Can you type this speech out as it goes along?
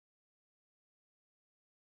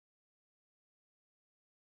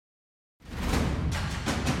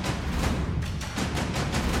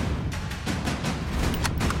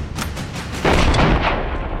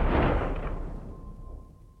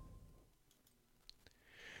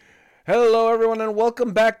Hello, everyone, and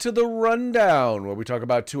welcome back to The Rundown, where we talk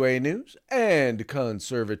about 2A news and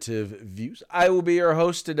conservative views. I will be your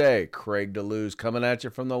host today, Craig DeLuz, coming at you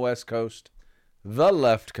from the West Coast, the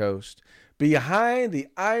left coast, behind the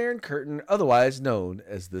Iron Curtain, otherwise known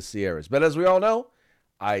as the Sierras. But as we all know,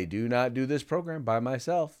 I do not do this program by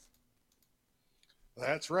myself.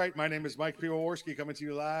 That's right. My name is Mike Piwowarski, coming to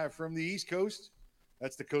you live from the East Coast.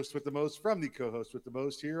 That's the coast with the most from the co-host with the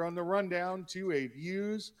most here on The Rundown, 2A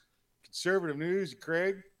views. Conservative news,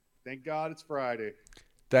 Craig. Thank God it's Friday.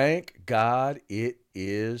 Thank God it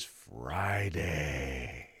is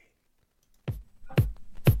Friday.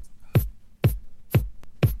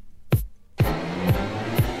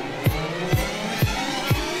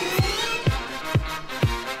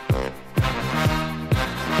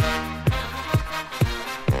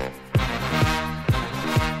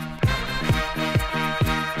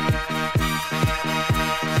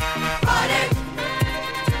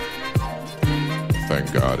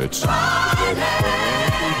 Thank God it's Friday.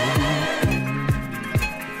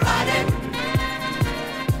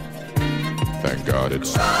 Thank God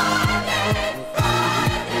it's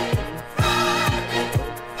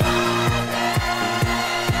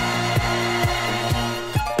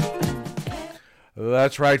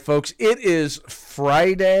That's right, folks. It is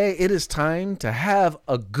Friday. It is time to have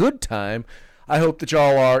a good time. I hope that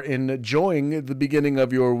y'all are enjoying the beginning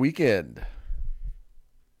of your weekend.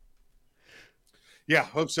 Yeah,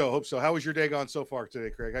 hope so. How was your day gone so far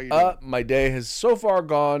today, Craig? How you doing? My day has so far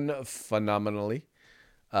gone phenomenally.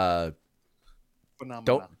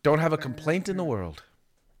 Phenomenal. Don't have a complaint in the world.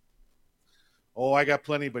 Oh, I got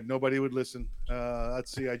plenty, but nobody would listen.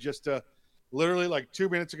 Let's see. I just literally like 2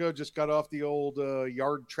 minutes ago just got off the old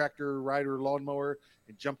yard tractor rider lawnmower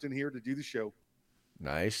and jumped in here to do the show.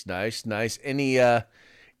 Nice.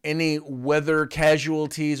 Any weather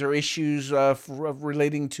casualties or issues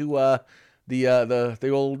relating to the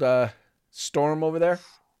old storm over there?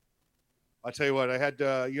 I'll tell you what. I had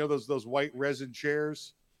those white resin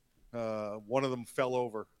chairs. One of them fell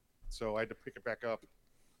over, so I had to pick it back up.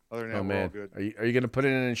 Other than that, we're all good. Are you going to put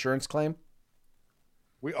in an insurance claim?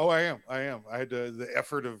 I am. I had the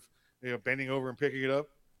effort of bending over and picking it up.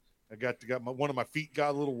 I got one of my feet got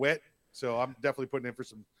a little wet, so I'm definitely putting in for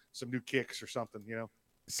some new kicks or something.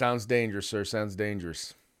 Sounds dangerous, sir. Sounds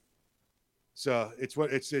dangerous. So it's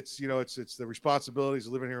the responsibilities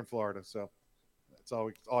of living here in Florida. So that's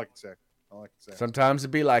all I can say. Sometimes it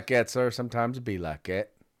be like that, sir. Sometimes it be like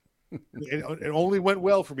that. It only went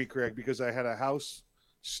well for me, Craig, because I had a house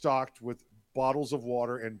stocked with bottles of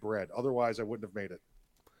water and bread. Otherwise, I wouldn't have made it.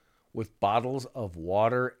 With bottles of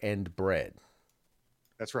water and bread.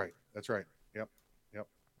 That's right. Yep.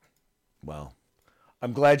 Well,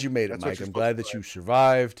 I'm glad you made it, Mike. I'm glad that you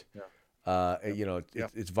survived. Yeah.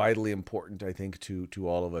 It's vitally important, I think, to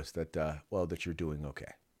all of us that you're doing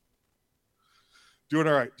okay. Doing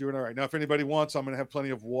all right. Now, if anybody wants, I'm going to have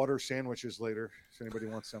plenty of water sandwiches later. If anybody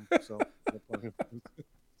wants some, so.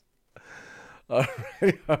 All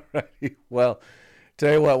right. Well,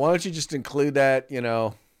 tell you what, why don't you just include that,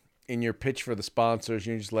 in your pitch for the sponsors?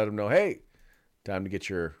 You just let them know, hey, time to get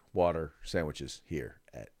your water sandwiches here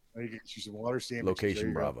at I get you some water sandwiches.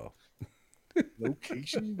 Location Bravo.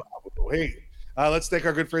 Location Bravo. Hey, let's thank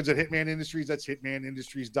our good friends at Hitman Industries. That's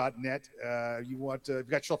hitmanindustries.net. You've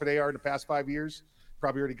got yourself an AR in the past 5 years.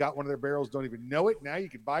 Probably already got one of their barrels, don't even know it. Now you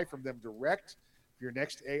can buy from them direct for your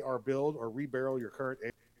next AR build or rebarrel your current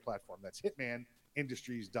AR platform. That's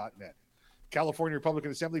hitmanindustries.net. California Republican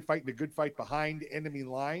Assembly fighting a good fight behind enemy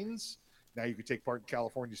lines. Now you can take part in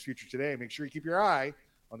California's future today. Make sure you keep your eye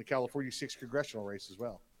on the California 6th congressional race as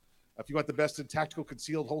well. If you want the best in tactical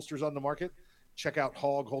concealed holsters on the market, check out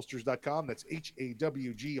hogholsters.com. That's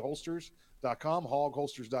HAWG holsters.com,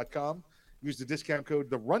 hogholsters.com. Use the discount code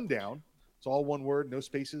The Rundown. It's all one word, no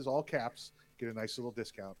spaces, all caps. Get a nice little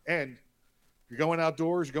discount. And if you're going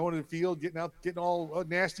outdoors, going to the field, getting all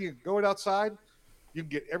nasty and going outside, you can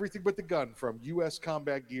get everything but the gun from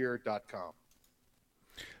uscombatgear.com.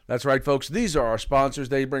 That's right, folks. These are our sponsors.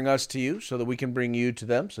 They bring us to you so that we can bring you to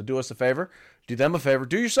them. So do us a favor. Do them a favor.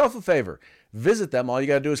 Do yourself a favor. Visit them. All you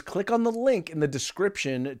got to do is click on the link in the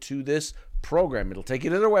description to this program. It'll take you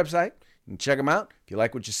to their website. You can check them out. If you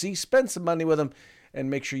like what you see, spend some money with them. And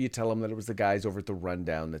make sure you tell them that it was the guys over at The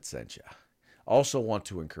Rundown that sent you. Also want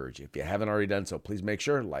to encourage you, if you haven't already done so, please make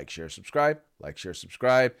sure, like, share, subscribe.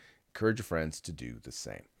 Encourage your friends to do the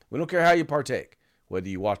same. We don't care how you partake, whether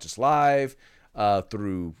you watch us live,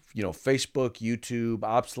 through Facebook, YouTube,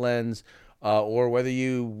 OpsLens, or whether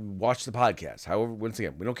you watch the podcast. However, once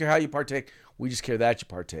again, we don't care how you partake. We just care that you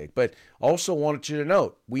partake. But also wanted you to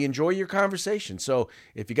note, we enjoy your conversation. So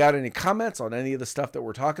if you got any comments on any of the stuff that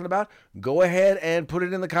we're talking about, go ahead and put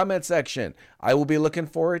it in the comment section. I will be looking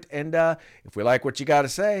for it. And if we like what you got to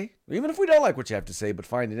say, even if we don't like what you have to say, but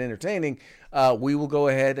find it entertaining, we will go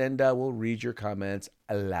ahead and we'll read your comments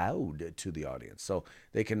aloud to the audience so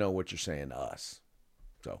they can know what you're saying to us.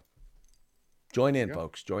 So join in,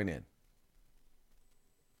 folks. Join in.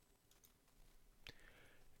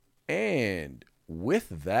 And with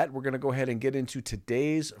that, we're going to go ahead and get into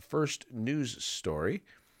today's first news story.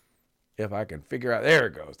 If I can figure out, there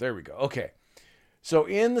it goes. There we go. Okay. So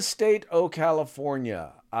in the state of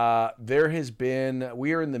California, we are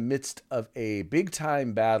in the midst of a big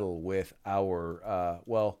time battle with our,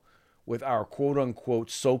 quote unquote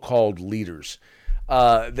so-called leaders. Some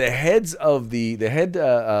of the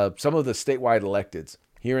statewide electeds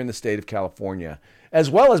here in the state of California, as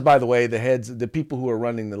well as, by the way, the people who are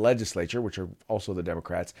running the legislature, which are also the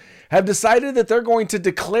Democrats, have decided that they're going to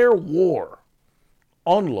declare war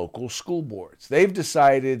on local school boards. They've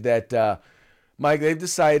decided that, Mike,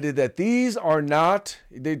 these are not,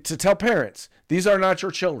 to tell parents, these are not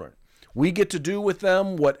your children. We get to do with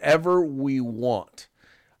them whatever we want.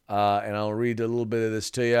 And I'll read a little bit of this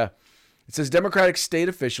to you. It says Democratic state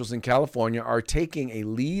officials in California are taking a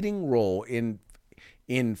leading role in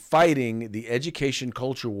fighting the education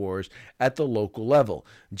culture wars at the local level,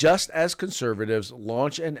 just as conservatives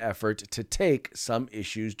launch an effort to take some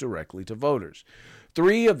issues directly to voters.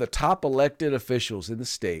 3 of the top elected officials in the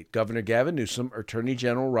state, Governor Gavin Newsom, Attorney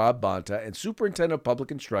General Rob Bonta, and Superintendent of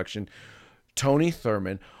Public Instruction Tony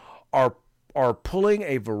Thurmond, are pulling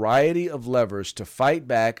a variety of levers to fight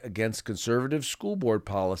back against conservative school board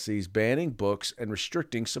policies banning books and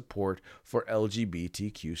restricting support for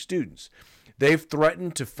LGBTQ students. They've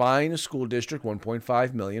threatened to fine a school district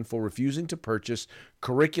 $1.5 million for refusing to purchase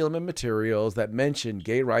curriculum and materials that mention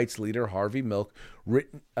gay rights leader Harvey Milk,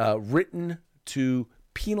 written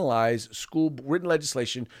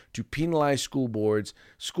legislation to penalize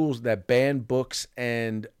schools that ban books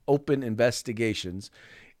and open investigations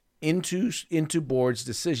into boards'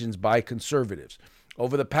 decisions by conservatives.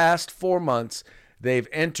 Over the past 4 months, they've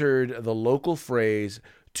entered the local phrase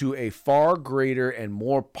to a far greater and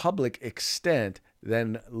more public extent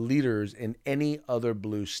than leaders in any other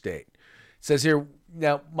blue state. It says here,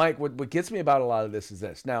 now, Mike, what gets me about a lot of this is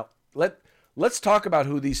this. Now, let's talk about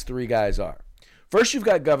who these 3 guys are. First, you've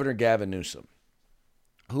got Governor Gavin Newsom,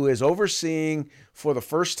 who is overseeing for the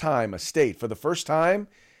first time, a state for the first time,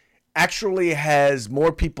 actually has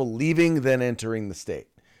more people leaving than entering the state.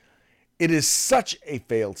 It is such a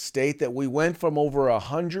failed state that we went from over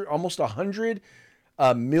almost $100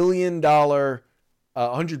 million,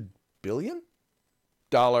 $100 billion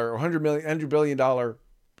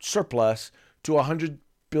surplus to $100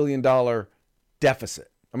 billion deficit.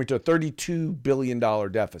 To a $32 billion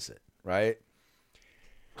deficit, right?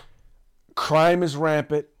 Crime is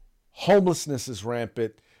rampant. Homelessness is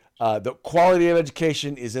rampant. The quality of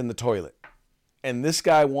education is in the toilet. And this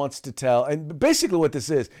guy wants to tell, and basically what this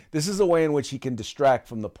is a way in which he can distract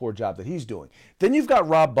from the poor job that he's doing. Then you've got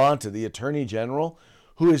Rob Bonta, the Attorney General,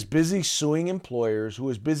 who is busy suing employers, who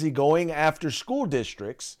is busy going after school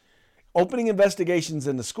districts, opening investigations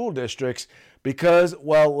in the school districts because,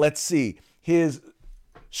 well, let's see, his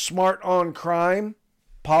smart on crime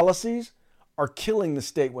policies are killing the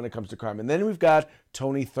state when it comes to crime. And then we've got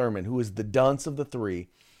Tony Thurmond, who is the dunce of the 3.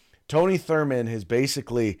 Tony Thurmond has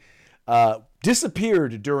basically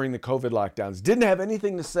disappeared during the COVID lockdowns, didn't have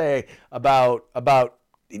anything to say about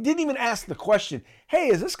he didn't even ask the question, hey,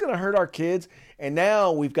 is this going to hurt our kids? And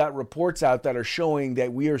now we've got reports out that are showing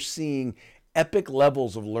that we are seeing epic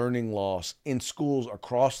levels of learning loss in schools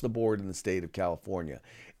across the board in the state of California.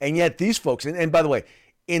 And yet these folks, and by the way,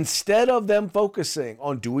 instead of them focusing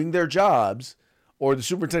on doing their jobs, or the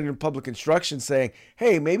superintendent of public instruction saying,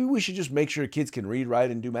 hey, maybe we should just make sure kids can read,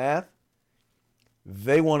 write, and do math,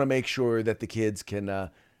 they want to make sure that the kids can,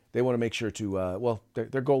 they want to make sure to,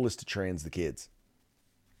 their goal is to trans the kids.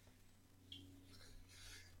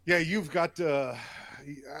 Yeah, you've got,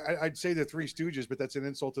 I'd say the Three Stooges, but that's an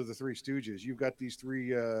insult to the Three Stooges. You've got these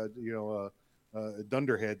 3,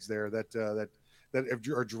 dunderheads there that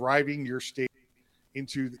are driving your state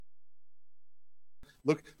into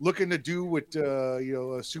looking to do what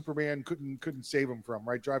Superman couldn't save him from,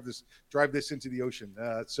 right? Drive this into the ocean.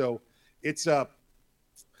 So it's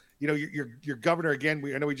your governor again.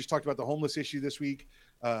 I know we just talked about the homeless issue this week.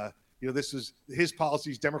 This is his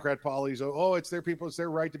policies, Democrat policies. Oh, it's their people, it's their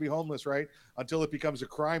right to be homeless, right? Until it becomes a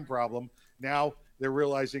crime problem. Now they're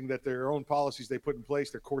realizing that their own policies they put in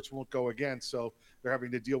place, their courts won't go against. So they're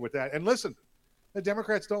having to deal with that. And listen, the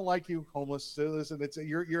Democrats don't like you, homeless. So listen,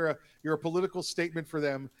 you're a political statement for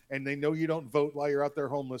them, and they know you don't vote while you're out there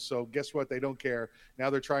homeless. So guess what? They don't care. Now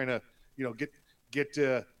they're trying to,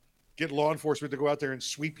 get law enforcement to go out there and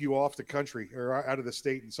sweep you off the country or out of the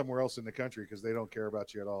state and somewhere else in the country because they don't care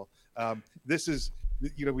about you at all. This is,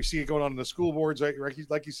 we see it going on in the school boards, right?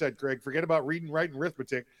 Like you said, Greg. Forget about reading, writing,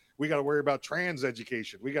 arithmetic. We got to worry about trans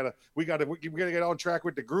education. We got to get on track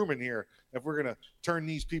with the grooming here if we're going to turn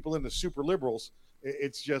these people into super liberals.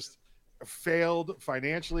 It's just failed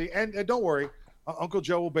financially. And don't worry, Uncle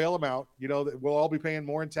Joe will bail them out. We'll all be paying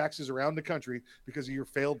more in taxes around the country because of your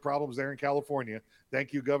failed problems there in California.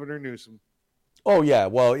 Thank you, Governor Newsom. Oh, yeah.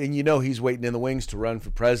 Well, and he's waiting in the wings to run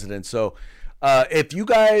for president. So if you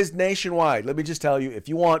guys nationwide, let me just tell you, if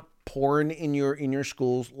you want porn in your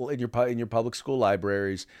schools, in your public school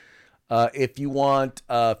libraries, if you want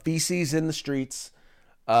feces in the streets,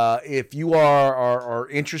 if you are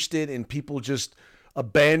interested in people just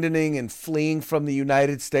abandoning and fleeing from the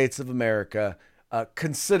United States of America,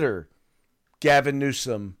 consider Gavin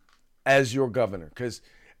Newsom as your governor. Because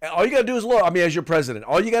all you got to do is as your president,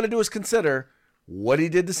 all you got to do is consider what he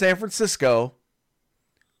did to San Francisco,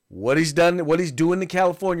 what he's done, what he's doing to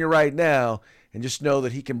California right now, and just know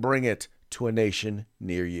that he can bring it to a nation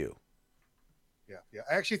near you. Yeah.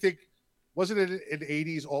 I actually think, wasn't it an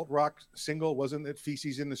 80s alt rock single? Wasn't it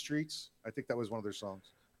Feces in the Streets? I think that was one of their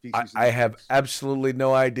songs. I have absolutely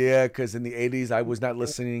no idea because in the 80s I was not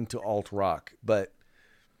listening to alt rock, but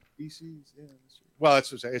Feces in the Streets. Well,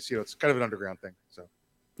 it's kind of an underground thing. So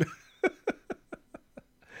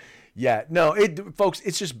yeah, no, folks,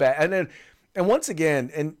 it's just bad. And once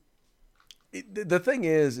again, the thing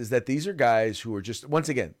is that these are guys who are just, once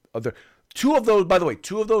again, two of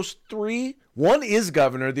those three, one is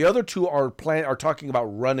governor, the other two are talking about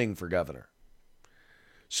running for governor.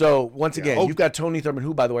 So once again, you've got Tony Thurmond,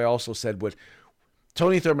 who, by the way, also said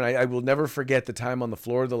Tony Thurmond, I will never forget the time on the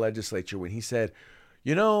floor of the legislature when he said,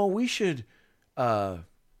 we should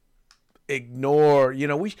ignore,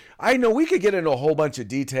 I know we could get into a whole bunch of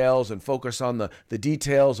details and focus on the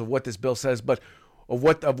details of what this bill says, but of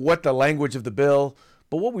what the language of the bill.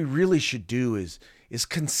 But what we really should do is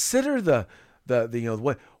consider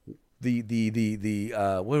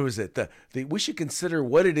we should consider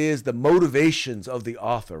what it is, the motivations of the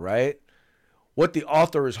author, right? What the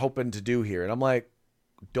author is hoping to do here. And I'm like,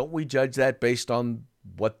 don't we judge that based on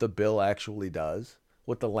what the bill actually does?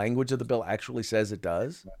 What the language of the bill actually says it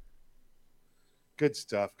does? Good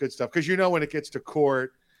stuff. Because when it gets to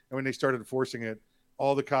court and when they start enforcing it,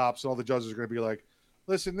 all the cops, all the judges are going to be like,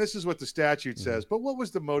 listen, this is what the statute says, but what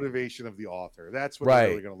was the motivation of the author? That's what we're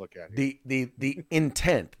really going to look at here. The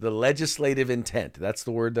intent, the legislative intent. That's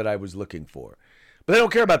the word that I was looking for. But they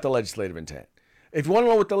don't care about the legislative intent. If you want to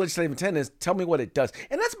know what the legislative intent is, tell me what it does.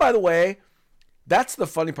 And that's, by the way, that's the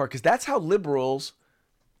funny part, because that's how liberals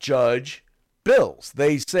judge bills.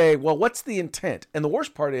 They say, well, what's the intent? And the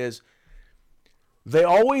worst part is they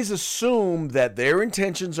always assume that their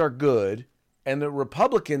intentions are good and the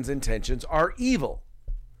Republicans' intentions are evil.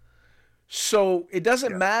 So it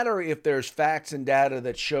doesn't matter if there's facts and data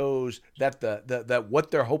that shows that that what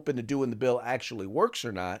they're hoping to do in the bill actually works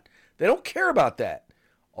or not. They don't care about that.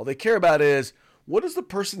 All they care about is, what does the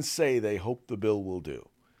person say they hope the bill will do?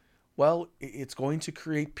 Well, it's going to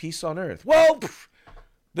create peace on earth. Well,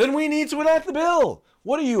 then we need to enact the bill.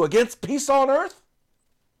 What are you, against peace on earth?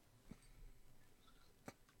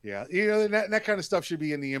 Yeah, that kind of stuff should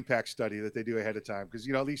be in the impact study that they do ahead of time. Because,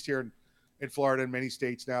 at least here in Florida and many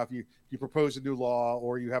states now, if you propose a new law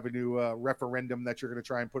or you have a new referendum that you're going to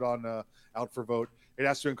try and put on out for vote, it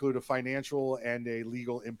has to include a financial and a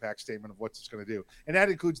legal impact statement of what it's going to do. And that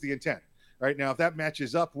includes the intent. Right now, if that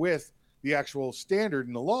matches up with the actual standard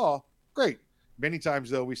in the law, great. Many times,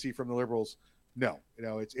 though, we see from the liberals, no.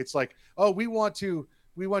 It's like, oh, we want to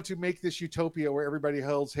make this utopia where everybody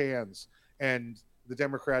holds hands, and the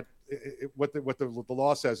Democrat, what the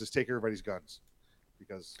law says is take everybody's guns,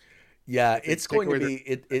 because it's going to be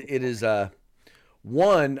it is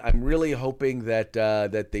one. I'm really hoping that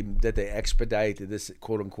they expedite this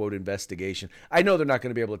quote unquote investigation. I know they're not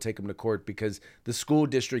going to be able to take them to court because the school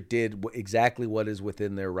district did exactly what is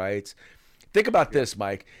within their rights. Think about this,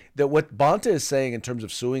 Mike, that what Bonta is saying in terms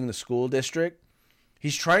of suing the school district,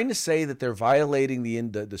 he's trying to say that they're violating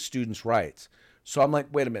the students' rights. So I'm like,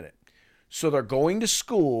 wait a minute. So they're going to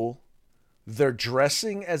school, they're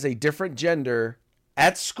dressing as a different gender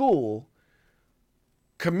at school,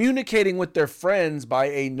 communicating with their friends by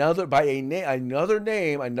another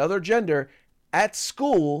name, another gender at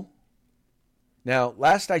school. Now,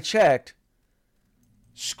 last I checked,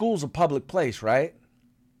 school's a public place, right?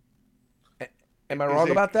 Am I Is wrong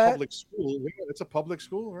a about that? Public school. Yeah, it's a public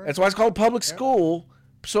school, right? That's why it's called public Yeah. school.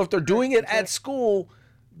 So if they're doing it That's at right. school,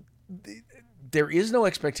 there is no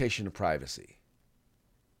expectation of privacy.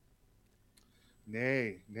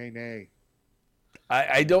 Nay, nay, nay.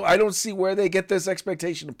 I don't see where they get this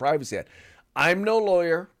expectation of privacy at. I'm no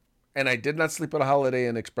lawyer, and I did not sleep at a Holiday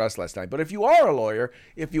Inn Express last night. But if you are a lawyer,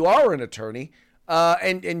 if you are an attorney,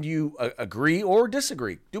 and you agree or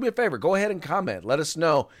disagree, do me a favor. Go ahead and comment. Let us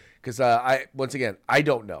know, because I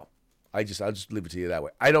don't know. I'll just leave it to you that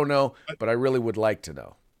way. I don't know, but I really would like to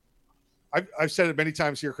know. I've said it many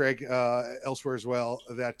times here, Craig, elsewhere as well,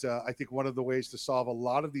 that I think one of the ways to solve a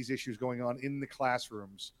lot of these issues going on in the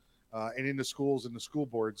classrooms and in the schools and the school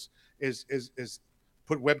boards is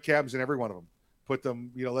put webcams in every one of them. Put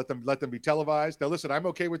them, let them be televised. Now, listen, I'm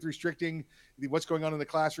okay with restricting what's going on in the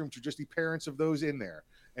classroom to just the parents of those in there,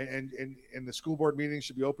 and the school board meetings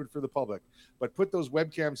should be open for the public. But put those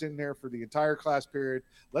webcams in there for the entire class period.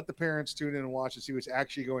 Let the parents tune in and watch and see what's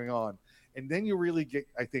actually going on. And then you really get,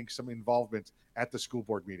 I think, some involvement at the school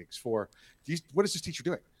board meetings for what is this teacher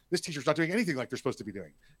doing? This teacher's not doing anything like they're supposed to be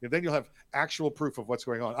doing. And then you'll have actual proof of what's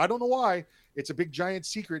going on. I don't know why it's a big giant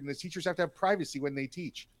secret and the teachers have to have privacy when they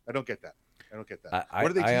teach. I don't get that. What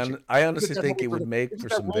are they teaching? I honestly think it would make for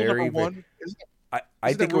some very,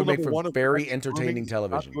 I think it would make for very entertaining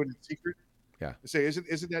television. Yeah. Say,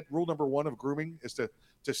 isn't that rule number one of grooming is to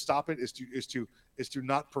stop it, is to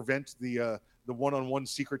not prevent the one-on-one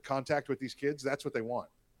secret contact with these kids? That's what they want.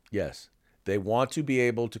 Yes. They want to be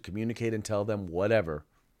able to communicate and tell them whatever.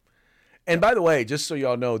 And by the way, just so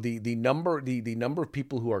y'all know, the number of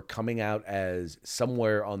people who are coming out as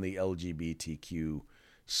somewhere on the LGBTQ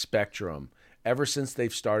spectrum ever since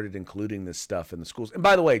they've started including this stuff in the schools. And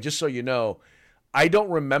by the way, just so you know, I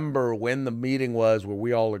don't remember when the meeting was where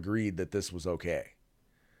we all agreed that this was okay.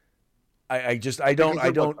 I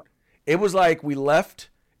don't. It was like we left.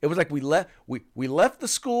 It was like we left the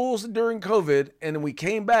schools during COVID, and then we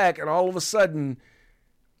came back, and all of a sudden,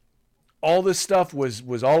 all this stuff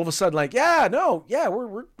was all of a sudden like,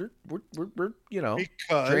 we're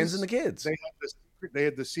because transing the kids. They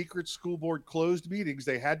had the secret school board closed meetings.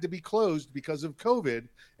 They had to be closed because of COVID,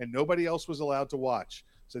 and nobody else was allowed to watch.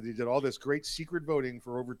 So they did all this great secret voting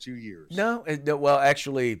for over 2 years. No, well,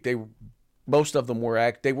 actually, most of them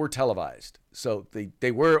were televised, so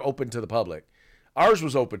they were open to the public. Ours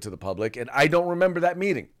was open to the public, and I don't remember that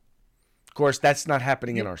meeting. Of course, that's not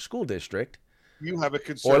happening in our school district. You have a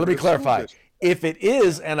conservative. Or let me clarify: if it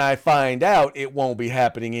is, and I find out, it won't be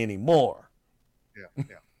happening anymore.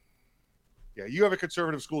 Yeah. You have a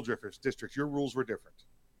conservative school district. Your rules were different.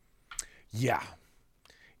 Yeah.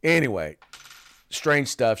 Anyway, strange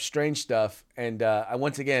stuff. And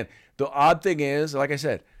once again, the odd thing is, like I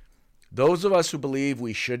said, those of us who believe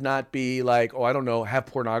we should not be like, have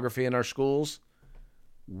pornography in our schools,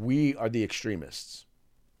 we are the extremists.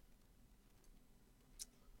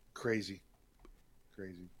 Crazy.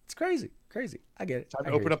 It's crazy. I get it. Time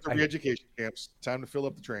to open up the re-education camps. Time to fill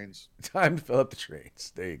up the trains.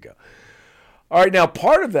 There you go. All right, now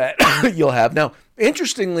part of that you'll have. Now,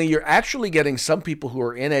 interestingly, you're actually getting some people who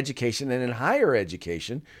are in education and in higher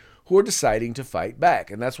education who are deciding to fight back.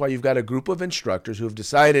 And that's why you've got a group of instructors who have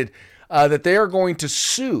decided that they are going to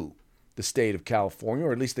sue the state of California,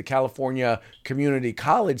 or at least the California community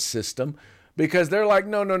college system, because they're like,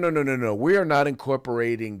 no. We are not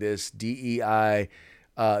incorporating this DEI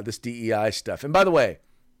stuff. And by the way,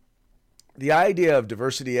 the idea of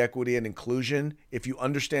diversity, equity, and inclusion, if you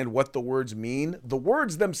understand what the words mean, the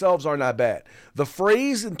words themselves are not bad. The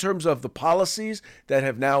phrase in terms of the policies that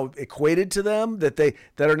have now equated to them, that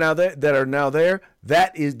are now there,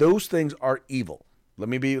 those things are evil. Let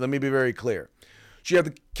me be very clear. So you have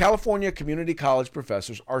the California community college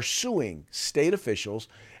professors are suing state officials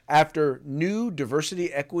after new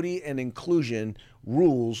diversity, equity, and inclusion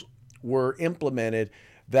rules were implemented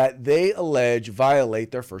that they allege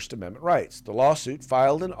violate their First Amendment rights. The lawsuit,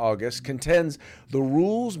 filed in August, contends the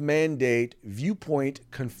rules mandate viewpoint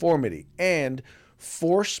conformity and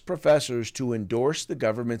force professors to endorse the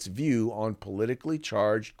government's view on politically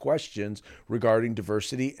charged questions regarding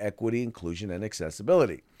diversity, equity, inclusion, and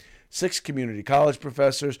accessibility. 6 community college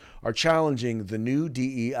professors are challenging the new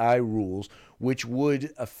DEI rules, which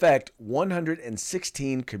would affect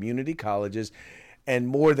 116 community colleges and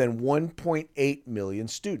more than 1.8 million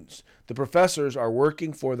students. The professors are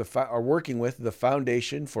working with the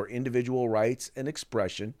Foundation for Individual Rights and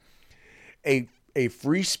Expression, a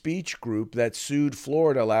free speech group that sued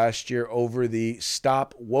Florida last year over the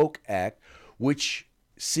Stop Woke Act, which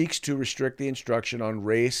seeks to restrict the instruction on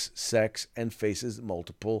race, sex, and faces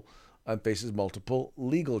multiple and faces multiple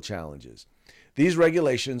legal challenges. These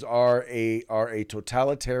regulations are a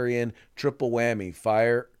totalitarian triple whammy.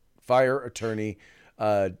 Fire attorney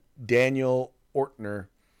Daniel Ortner.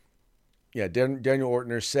 Daniel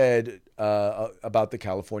Ortner said about the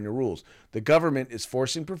California rules. The government is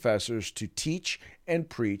forcing professors to teach and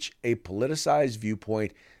preach a politicized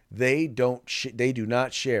viewpoint they do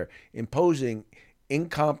not share, imposing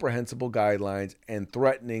incomprehensible guidelines and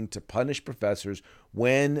threatening to punish professors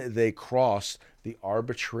when they cross the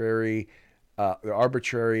arbitrary,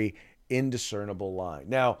 indiscernible line.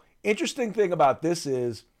 Now, interesting thing about this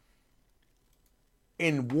is,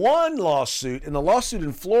 in one lawsuit, in the lawsuit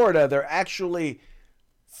in Florida, they're actually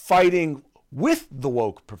fighting with the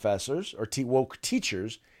woke professors or woke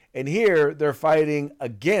teachers, and here they're fighting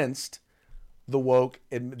against the woke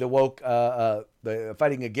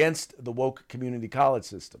fighting against the woke community college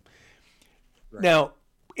system. Right. Now,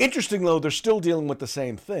 interesting though, they're still dealing with the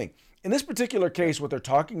same thing. In this particular case, what they're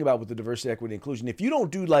talking about with the diversity, equity, inclusion, if you don't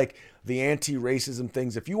do like the anti-racism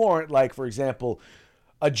things, if you aren't like, for example,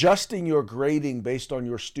 adjusting your grading based on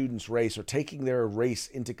your student's race or taking their race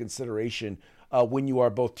into consideration when you are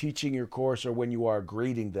both teaching your course or when you are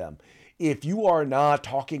grading them, if you are not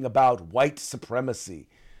talking about white supremacy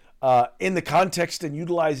in the context and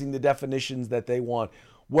utilizing the definitions that they want,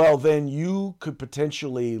 well, then you could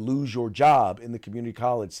potentially lose your job in the community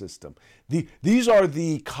college system. These are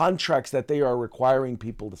the contracts that they are requiring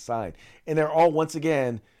people to sign. And they're all, once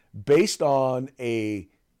again, based on a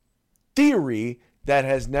theory that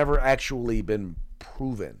has never actually been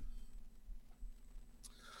proven.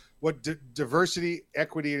 What diversity,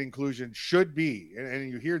 equity, and inclusion should be,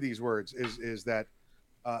 and you hear these words, is that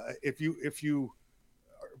if you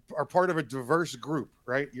are part of a diverse group,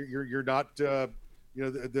 right? You're not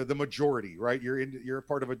the majority, right? You're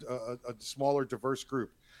part of a smaller diverse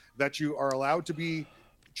group, that you are allowed to be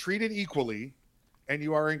treated equally, and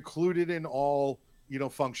you are included in all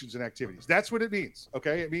functions and activities. That's what it means.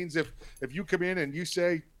 Okay, it means if you come in and you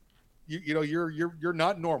say you're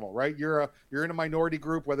not normal, right? You're in a minority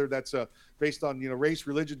group, whether that's based on race,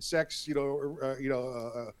 religion, sex,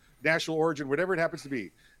 national origin, whatever it happens to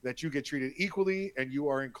be, that you get treated equally and you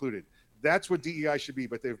are included. That's what DEI should be,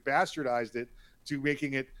 but they've bastardized it to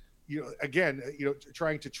making it,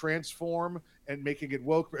 trying to transform and making it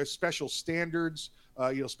woke, special standards,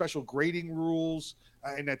 special grading rules,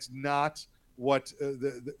 and that's not what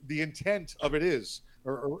the intent of it is.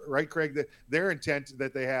 Or right, Craig? Their intent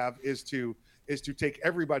that they have is to take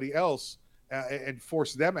everybody else and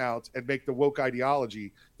force them out and make the woke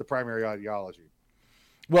ideology the primary ideology.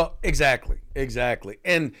 Well, exactly.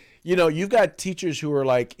 And, you've got teachers who are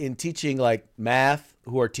like in teaching like math,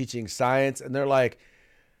 who are teaching science, and they're like,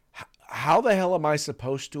 how the hell am I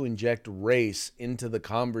supposed to inject race into the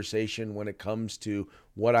conversation when it comes to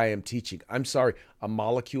what I am teaching? I'm sorry, a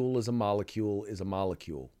molecule is a molecule is a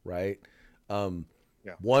molecule, right? 1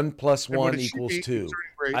 + 1 equals 2.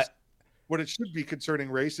 What it should be concerning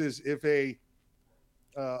race is if a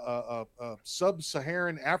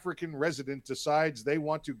sub-Saharan African resident decides they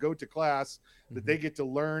want to go to class, that they get to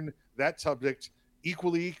learn that subject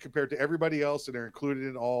equally compared to everybody else, and they're included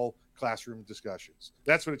in all classroom discussions.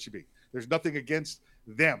 That's what it should be. There's nothing against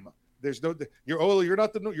them. There's no you're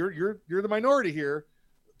the minority here,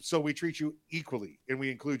 so we treat you equally and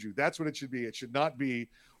we include you. That's what it should be. It should not be,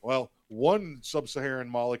 well, 1 sub-Saharan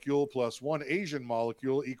molecule plus 1 Asian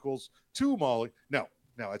molecule equals 2 molecules. No,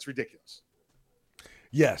 it's ridiculous.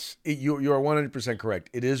 Yes, you are 100% correct.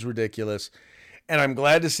 It is ridiculous. And I'm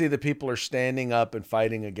glad to see that people are standing up and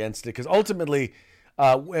fighting against it, because ultimately,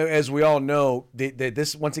 as we all know,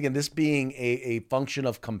 this being a function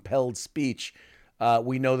of compelled speech,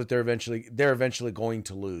 we know that they're eventually going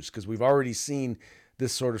to lose, because we've already seen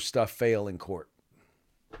this sort of stuff fail in court.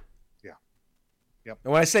 Yeah. Yep.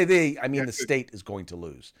 And when I say they, I mean the state is going to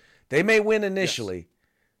lose. They may win initially,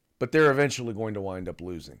 but they're eventually going to wind up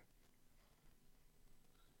losing.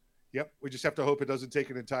 Yep. We just have to hope it doesn't take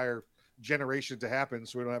an entire generation to happen,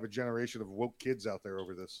 so we don't have a generation of woke kids out there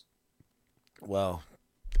over this. Well,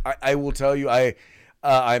 I will tell you,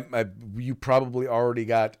 you probably already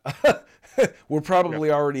got. We're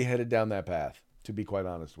probably already headed down that path, to be quite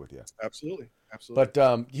honest with you. Absolutely. But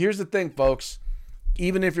here's the thing, folks.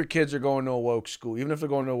 Even if your kids are going to a woke school,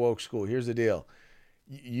 here's the deal.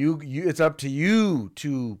 It's up to you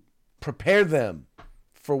to prepare them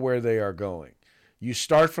for where they are going. You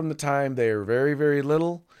start from the time they are very, very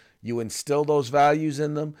little. You instill those values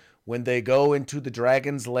in them. When they go into the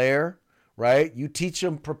dragon's lair, right? You teach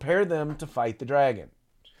them, prepare them to fight the dragon,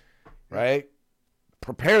 right?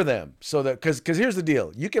 Prepare them so that, because here's the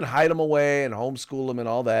deal. You can hide them away and homeschool them and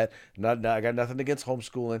all that. I got nothing against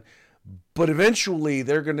homeschooling, But eventually,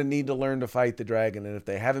 they're going to need to learn to fight the dragon. And if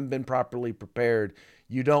they haven't been properly prepared,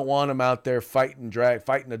 you don't want them out there fighting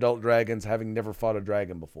adult dragons, having never fought a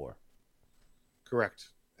dragon before. Correct.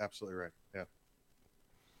 Absolutely right. Yeah.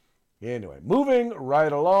 Anyway, moving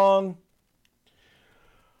right along.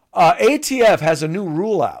 ATF has a new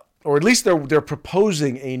rule out, or at least they're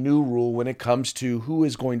proposing a new rule when it comes to who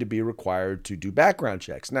is going to be required to do background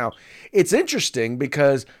checks. Now, it's interesting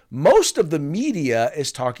because most of the media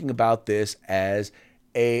is talking about this as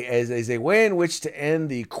a way in which to end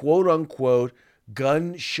the quote unquote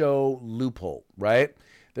gun show loophole, right?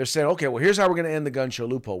 They're saying, okay, well, here's how we're going to end the gun show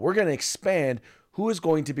loophole. We're going to expand who is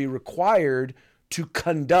going to be required to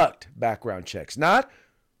conduct background checks, not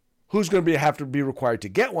who's going to have to be required to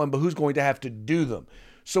get one, but who's going to have to do them.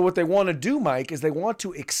 So what they want to do, Mike, is they want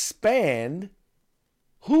to expand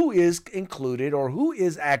who is included or who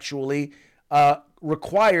is actually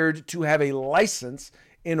required to have a license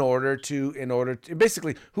in order to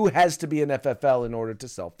basically who has to be an FFL in order to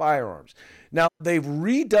sell firearms. Now, they've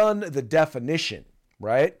redone the definition,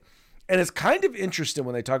 right? And it's kind of interesting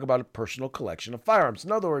when they talk about a personal collection of firearms.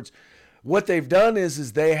 In other words, what they've done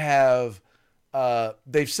is they have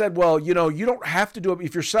they've said, well, you don't have to do it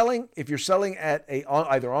if you're selling at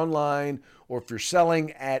either online or if you're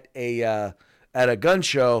selling at a gun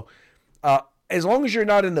show, as long as you're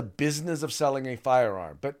not in the business of selling a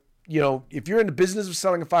firearm. But if you're in the business of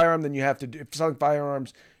selling a firearm, then if selling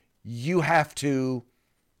firearms, you have to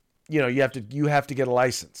get a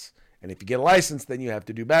license. And if you get a license, then you have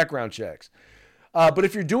to do background checks. But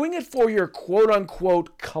if you're doing it for your quote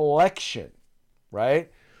unquote collection, right?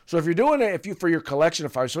 So if you're doing it for your collection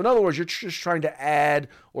of firearms, so in other words, you're just trying to add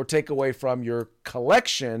or take away from your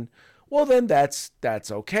collection, well, then that's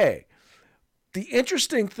okay. The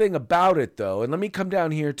interesting thing about it, though, and let me come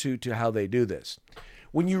down here to how they do this.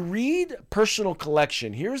 When you read personal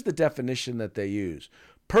collection, here's the definition that they use.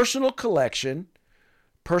 Personal collection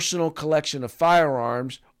of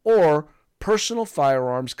firearms, or personal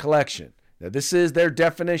firearms collection. Now, this is their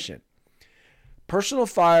definition. Personal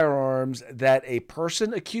firearms that a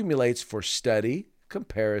person accumulates for study,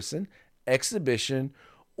 comparison, exhibition,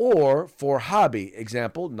 or for hobby.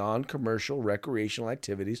 Example, non-commercial recreational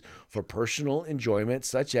activities for personal enjoyment,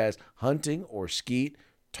 such as hunting or skeet,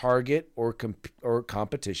 target, or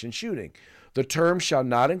competition shooting. The term shall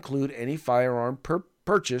not include any firearm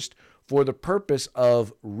purchased for the purpose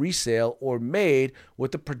of resale or made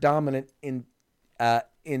with the predominant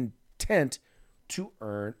intent to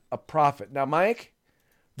earn a profit. Now, Mike,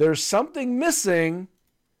 there's something missing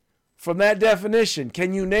from that definition.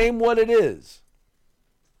 Can you name what it is?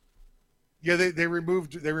 Yeah, they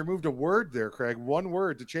removed a word there, Craig. One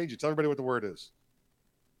word to change it. Tell everybody what the word is.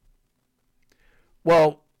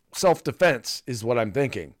 Well, self-defense is what I'm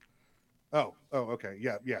thinking. Oh, okay.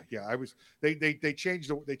 Yeah. They changed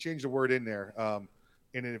the word in there.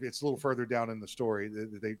 And it's a little further down in the story.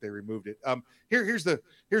 They removed it. Here's the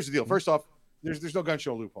deal. First off, there's no gun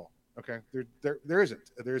show loophole. Okay, there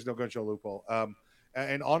isn't. There is no gun show loophole.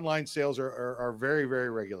 And online sales are very, very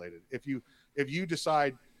regulated. If you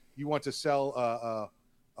decide you want to sell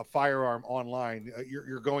a firearm online,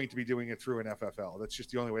 you're going to be doing it through an FFL. That's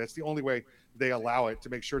just the only way. That's the only way they allow it, to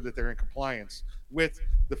make sure that they're in compliance with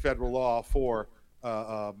the federal law for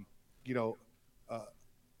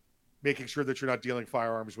making sure that you're not dealing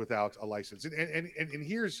firearms without a license. And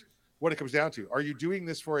here's what it comes down to. Are you doing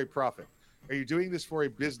this for a profit? Are you doing this for a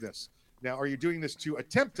business? Now, are you doing this to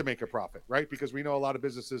attempt to make a profit, right? Because we know a lot of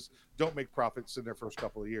businesses don't make profits in their first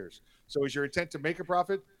couple of years. So is your intent to make a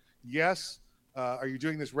profit? Yes. Are you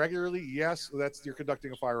doing this regularly? Yes. You're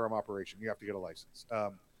conducting a firearm operation. You have to get a license.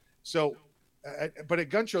 But at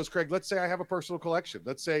gun shows, Craig, let's say I have a personal collection.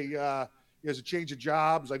 Let's say there's a change of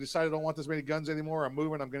jobs. I decided I don't want this many guns anymore. I'm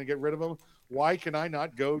moving. I'm going to get rid of them. Why can I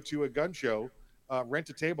not go to a gun show, rent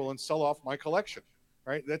a table, and sell off my collection?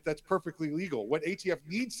 Right? That's perfectly legal. What ATF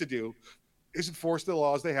needs to do is enforce the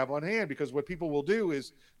laws they have on hand, because what people will do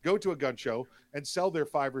is go to a gun show and sell their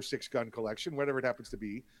 5 or 6 gun collection, whatever it happens to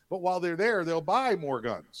be. But while they're there, they'll buy more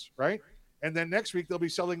guns, right? And then next week they'll be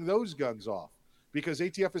selling those guns off, because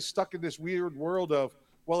ATF is stuck in this weird world of,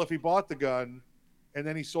 well, if he bought the gun and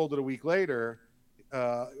then he sold it a week later,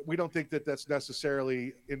 we don't think that that's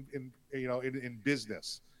necessarily in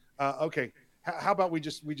business. Okay. How about we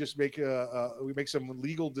just make some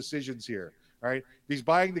legal decisions here, right? If he's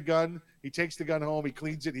buying the gun, he takes the gun home, he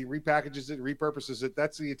cleans it, he repackages it, repurposes it.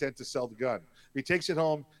 That's the intent, to sell the gun. If he takes it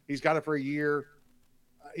home, he's got it for a year.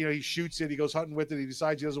 He shoots it, he goes hunting with it, he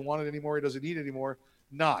decides he doesn't want it anymore, he doesn't need it anymore.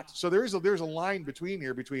 Not. So there's a line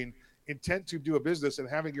between intent to do a business and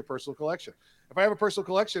having your personal collection. If I have a personal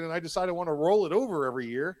collection and I decide I want to roll it over every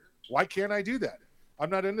year, Why can't I do that? I'm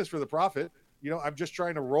not in this for the profit. I'm just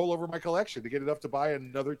trying to roll over my collection to get enough to buy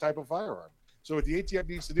another type of firearm. So what the ATF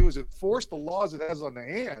needs to do is enforce the laws it has on the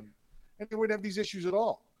hand, and they wouldn't have these issues at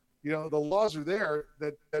all. The laws are there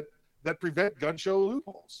that prevent gun show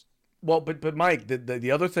loopholes. Well, but Mike,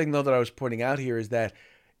 the other thing though that I was pointing out here is that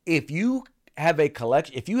if you have a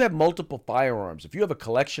collection, if you have multiple firearms, if you have a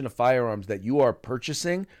collection of firearms that you are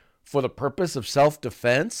purchasing for the purpose of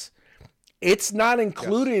self-defense, it's not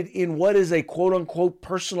included in what is a quote unquote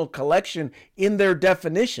personal collection in their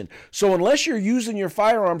definition. So unless you're using your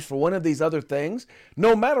firearms for one of these other things,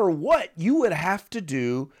 no matter what, you would have to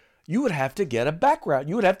get a background.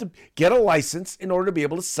 You would have to get a license in order to be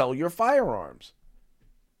able to sell your firearms.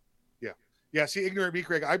 Yeah. See, ignorant me,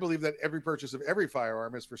 Craig. I believe that every purchase of every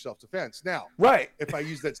firearm is for self-defense. Now, right. If I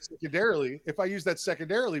use that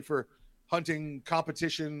secondarily for hunting,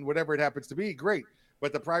 competition, whatever it happens to be, great.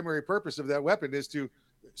 But the primary purpose of that weapon is to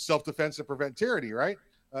self-defense and prevent tyranny, right?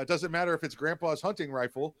 It doesn't matter if it's grandpa's hunting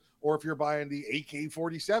rifle or if you're buying the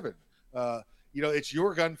AK-47. It's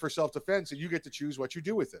your gun for self-defense, and you get to choose what you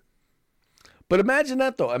do with it. But imagine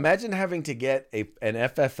that, though. Imagine having to get an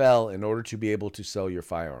FFL in order to be able to sell your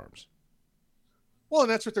firearms. Well, and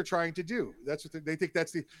that's what they're trying to do. That's what they think.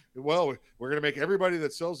 We're going to make everybody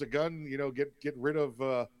that sells a gun, get rid of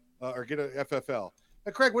or get an FFL.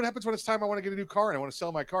 Now, Craig, what happens when it's time I want to get a new car and I want to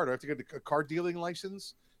sell my car? Do I have to get a car dealing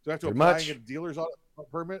license? Do I have to apply and get a dealer's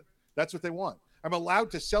permit? That's what they want. I'm allowed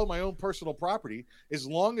to sell my own personal property as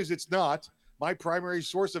long as it's not my primary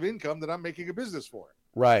source of income that I'm making a business for.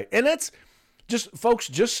 Right. And that's just, folks,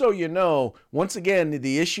 just so you know, once again,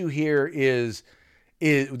 the issue here is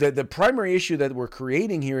the primary issue that we're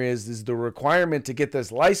creating here is the requirement to get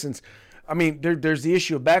this license. I mean, there's the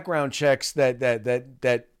issue of background checks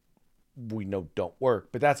that we know don't work,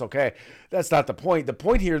 but that's okay. That's not the point. The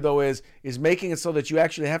point here, though, is making it so that you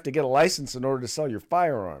actually have to get a license in order to sell your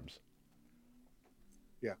firearms.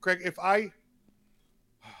 Yeah, Craig, if I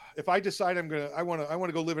decide I want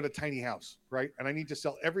to go live in a tiny house, right? And I need to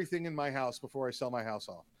sell everything in my house before I sell my house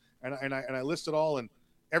off. And I list it all in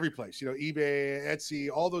every place, eBay, Etsy,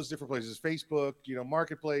 all those different places, Facebook,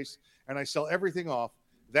 Marketplace, and I sell everything off.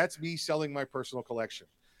 That's me selling my personal collection.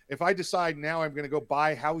 If I decide now I'm going to go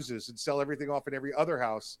buy houses and sell everything off in every other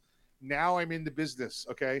house, now I'm in the business.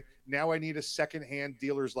 Okay. Now I need a secondhand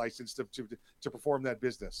dealer's license to perform that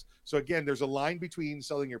business. So again, there's a line between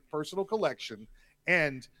selling your personal collection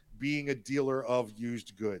and being a dealer of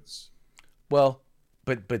used goods. Well,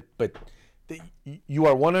 but you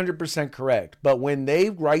are 100% correct. But when they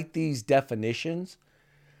write these definitions,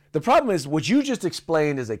 the problem is what you just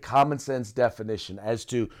explained is a common sense definition as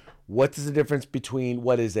to what is the difference between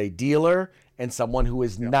what is a dealer and someone who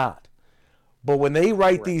is not. But when they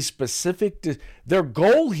write these specific, their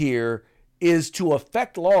goal here is to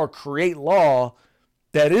affect law or create law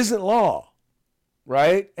that isn't law,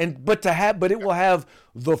 right? But it will have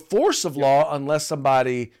the force of law unless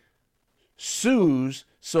somebody sues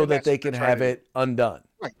so that they can have it undone.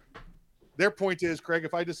 Right. Their point is, Craig,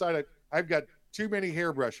 if I decide I've got too many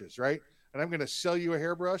hairbrushes, right, and I'm going to sell you a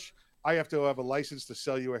hairbrush, I have to have a license to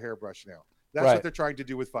sell you a hairbrush now. That's what they're trying to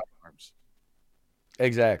do with firearms.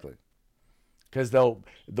 Exactly. Because the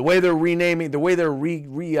way they're renaming, the way they're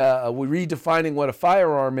redefining what a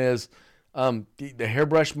firearm is, the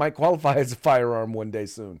hairbrush might qualify as a firearm one day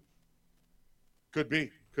soon. Could be.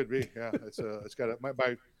 Yeah, it's got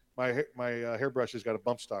my hairbrush has got a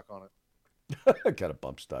bump stock on it. Got a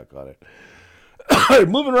bump stock on it. All right,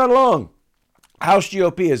 moving right along. House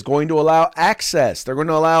GOP is going to allow access. They're going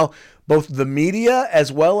to allow both the media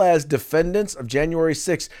as well as defendants of January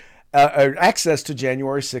 6th access to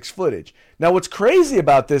January 6th footage. Now, what's crazy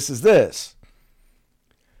about this is this.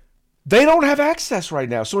 They don't have access right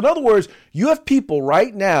now. So, in other words, you have people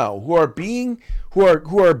right now who are being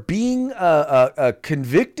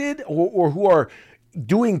convicted or who are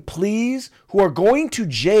doing pleas, who are going to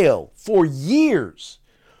jail for years,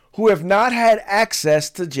 who have not had access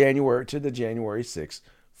to the January 6th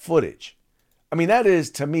footage. I mean, that is,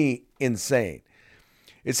 to me, insane.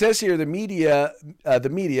 It says here the media,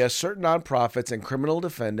 certain nonprofits, and criminal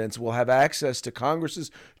defendants will have access to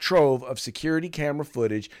Congress's trove of security camera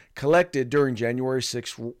footage collected during January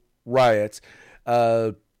 6th riots.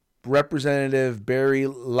 Representative Barry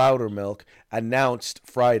Loudermilk announced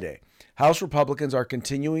Friday. House Republicans are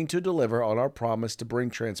continuing to deliver on our promise to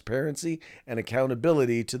bring transparency and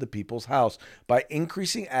accountability to the People's House by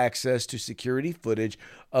increasing access to security footage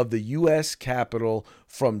of the U.S. Capitol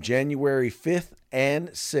from January 5th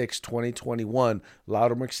and 6, 2021,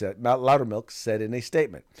 Loudermilk said in a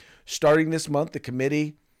statement. Starting this month, the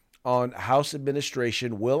Committee on House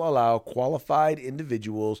administration will allow qualified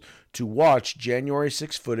individuals to watch January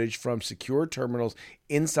 6 footage from secure terminals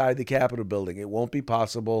inside the Capitol building. It won't be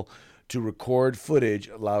possible to record footage,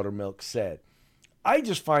 Loudermilk said. I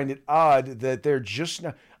just find it odd that they're just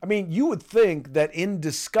not. I mean, you would think that in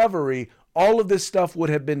discovery, all of this stuff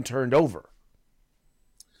would have been turned over.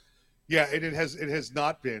 Yeah, and it has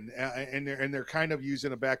not been, and they're kind of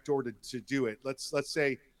using a backdoor to do it. Let's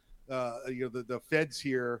say, the feds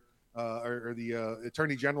here or the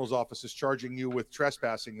Attorney General's office is charging you with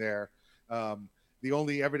trespassing there. The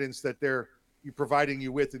only evidence that they're providing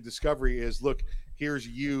you with in discovery is, look, here's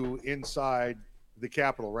you inside the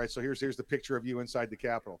Capitol, right? So here's the picture of you inside the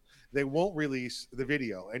Capitol. They won't release the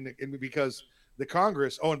video, and because the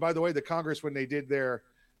Congress. Oh, and by the way, the Congress, when they did their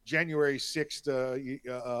January 6th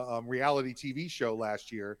reality TV show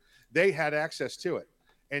last year, they had access to it,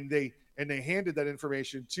 and they handed that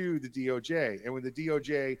information to the DOJ. And when the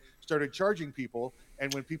DOJ started charging people,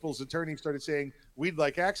 and when people's attorneys started saying, we'd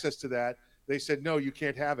like access to that, they said, no, you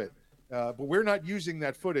can't have it. But we're not using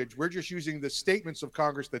that footage. We're just using the statements of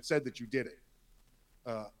Congress that said that you did it.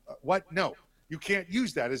 What? No, you can't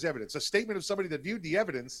use that as evidence. A statement of somebody that viewed the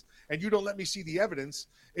evidence, and you don't let me see the evidence,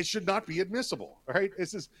 it should not be admissible. All right,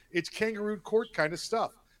 it's kangaroo court kind of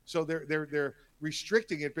stuff. So they're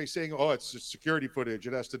restricting it by saying, oh, it's just security footage.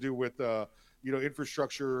 It has to do with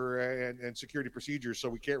infrastructure and security procedures, so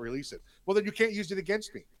we can't release it. Well, then you can't use it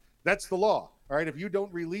against me. That's the law. All right, if you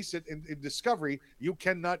don't release it in discovery, you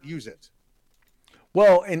cannot use it.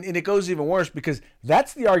 Well, and it goes even worse, because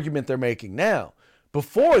that's the argument they're making now.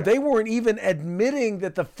 Before, they weren't even admitting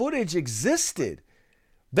that the footage existed.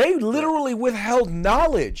 They literally withheld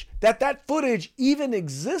knowledge that footage even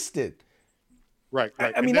existed. Right.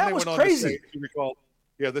 I mean, that was crazy. If you recall,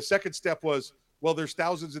 the second step was, well, there's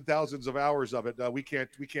thousands and thousands of hours of it. We can't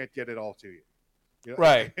get it all to you.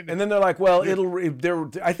 Right. And then they're like, well,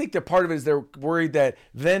 I think they're part of it is they're worried that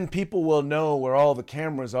then people will know where all the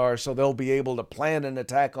cameras are, so they'll be able to plan an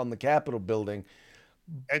attack on the Capitol building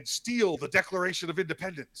and steal the Declaration of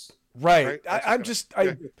Independence. Right.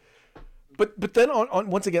 But then on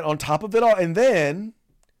once again, on top of it all, and then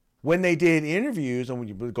when they did interviews, and when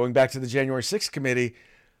you going back to the January 6th committee,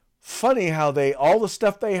 funny how all the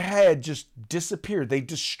stuff they had just disappeared. They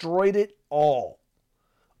destroyed it all.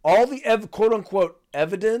 All the quote unquote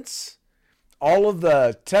evidence, all of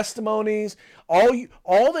the testimonies,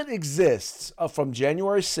 all that exists from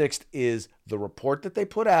January 6th is the report that they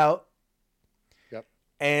put out. Yep.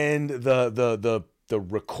 And the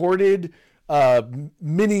recorded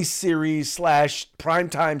mini series /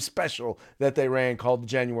 primetime special that they ran called the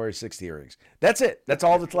January 6th hearings. That's it. That's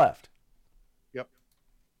all that's left. Yep.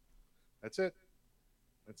 That's it.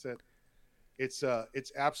 It's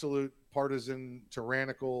absolute partisan,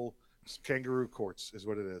 tyrannical kangaroo courts is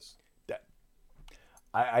what it is.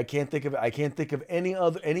 I can't think of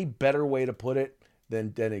any better way to put it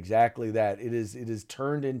than exactly that. It has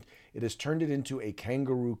turned it into a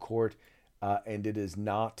kangaroo court, and it is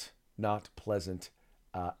not pleasant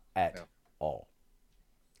at all.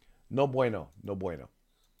 No bueno.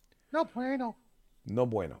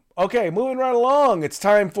 Okay, moving right along. It's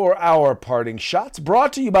time for our parting shots,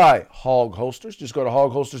 brought to you by Hog Holsters. Just go to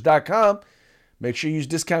hogholsters.com. Make sure you use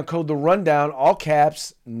discount code The Rundown, all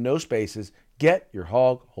caps, no spaces. Get your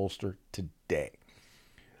Hog holster today.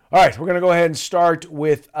 All right, we're going to go ahead and start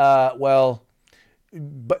with, but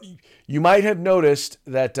you might have noticed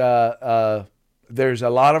that there's a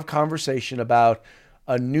lot of conversation about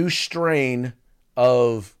a new strain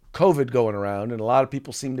of COVID going around, and a lot of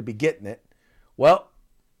people seem to be getting it. Well,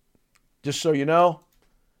 just so you know,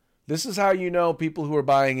 this is how you know people who are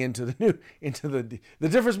buying into the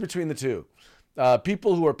difference between the two.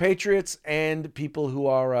 People who are patriots and people who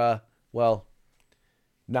are,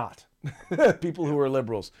 not. People who are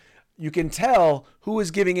liberals. You can tell who is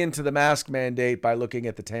giving in to the mask mandate by looking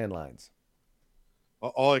at the tan lines.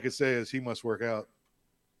 All I can say is he must work out.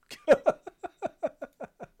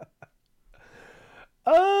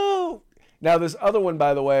 Oh, now this other one,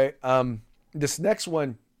 by the way, this next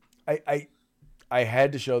one, I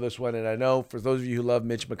had to show this one, and I know for those of you who love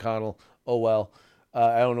Mitch McConnell, oh well,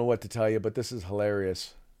 I don't know what to tell you, but this is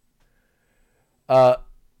hilarious.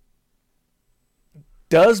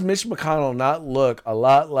 Does Mitch McConnell not look a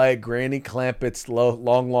lot like Granny Clampett's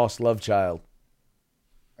long-lost love child?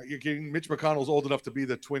 You're getting Mitch McConnell's old enough to be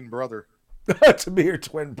the twin brother. To be her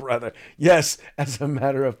twin brother. Yes, as a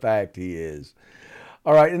matter of fact, he is.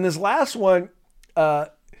 All right, in this last one,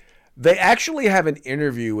 They actually have an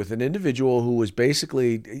interview with an individual who was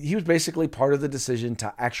basically part of the decision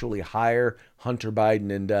to actually hire Hunter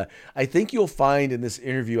Biden. And I think you'll find in this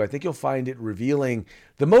interview, it revealing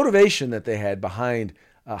the motivation that they had behind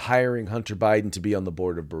hiring Hunter Biden to be on the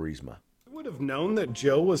board of Burisma. Would have known that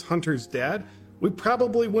Joe was Hunter's dad, we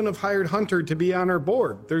probably wouldn't have hired Hunter to be on our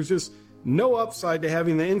board. There's just no upside to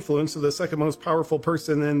having the influence of the second most powerful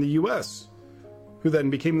person in the U.S., who then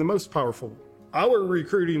became the most powerful. Our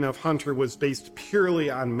recruiting of Hunter was based purely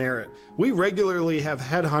on merit. We regularly have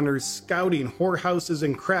headhunters scouting whorehouses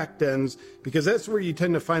and crack dens because that's where you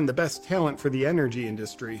tend to find the best talent for the energy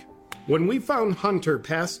industry. When we found Hunter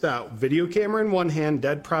passed out, video camera in one hand,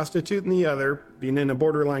 dead prostitute in the other, being in a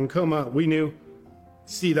borderline coma, we knew,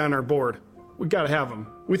 seat on our board. We gotta have him.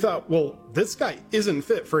 We thought, well, this guy isn't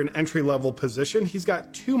fit for an entry-level position. He's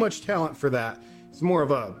got too much talent for that. He's more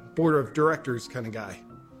of a board of directors kind of guy.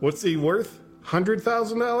 What's he worth?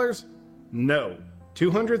 $100,000? No.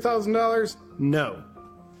 $200,000? No.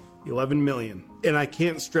 $11 million. And I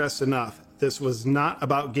can't stress enough, this was not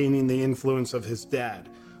about gaining the influence of his dad.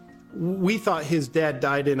 We thought his dad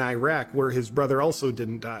died in Iraq, where his brother also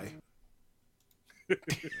didn't die.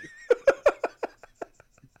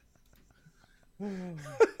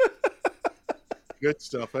 Good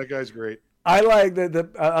stuff. That guy's great. I like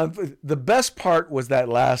the best part was that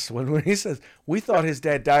last one when he says we thought his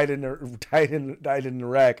dad died in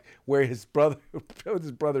Iraq, where his brother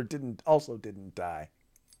didn't die.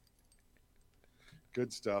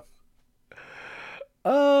 Good stuff.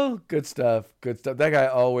 Oh, good stuff. Good stuff. That guy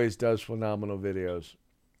always does phenomenal videos.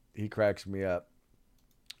 He cracks me up.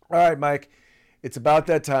 All right, Mike, it's about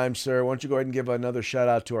that time, sir. Why don't you go ahead and give another shout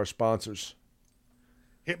out to our sponsors?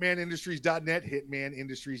 HitmanIndustries.net,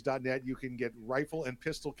 HitmanIndustries.net. You can get rifle and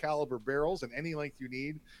pistol caliber barrels and any length you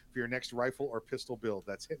need for your next rifle or pistol build.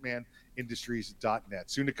 That's HitmanIndustries.net.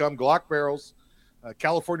 Soon to come, Glock barrels.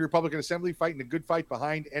 California Republican Assembly fighting a good fight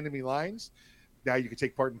behind enemy lines. Now you can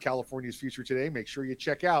take part in California's future today. Make sure you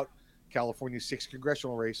check out California's 6th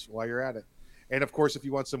congressional race while you're at it. And, of course, if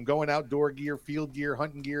you want some going outdoor gear, field gear,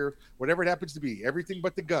 hunting gear, whatever it happens to be, everything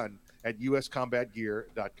but the gun at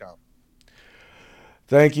uscombatgear.com.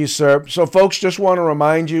 Thank you, sir. So, folks, just want to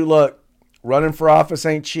remind you, look, running for office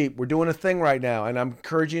ain't cheap. We're doing a thing right now, and I'm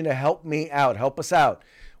encouraging you to help me out, help us out.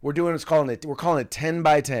 We're calling it 10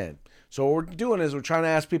 by 10. So what we're doing is we're trying to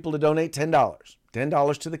ask people to donate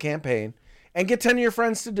 $10 to the campaign, and get 10 of your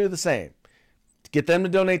friends to do the same. Get them to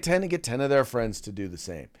donate 10 and get 10 of their friends to do the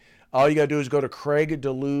same. All you got to do is go to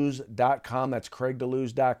CraigDeLuz.com. That's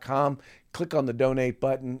CraigDeLuz.com. Click on the donate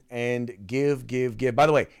button and give. By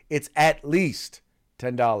the way, it's at least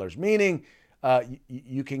 $10, meaning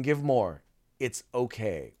you can give more. It's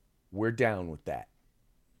okay. We're down with that.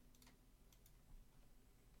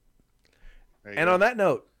 And on that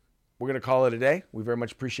note, we're going to call it a day. We very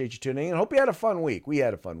much appreciate you tuning in. Hope you had a fun week. We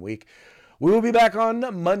had a fun week. We will be back on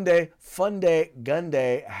Monday. Fun day, gun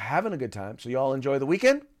day. Having a good time. So you all enjoy the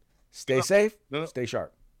weekend. Stay safe. No. Stay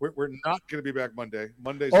sharp. We're not going to be back Monday.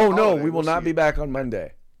 Monday's Oh, no, we will not be back on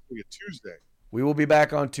Monday. We get Tuesday. We will be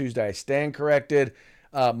back on Tuesday. I stand corrected.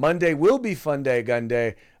 Monday will be Fun Day, Gun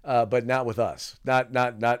Day, but not with us. Not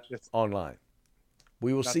online.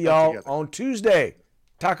 We will see y'all on Tuesday.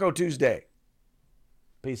 Taco Tuesday.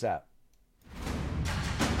 Peace out.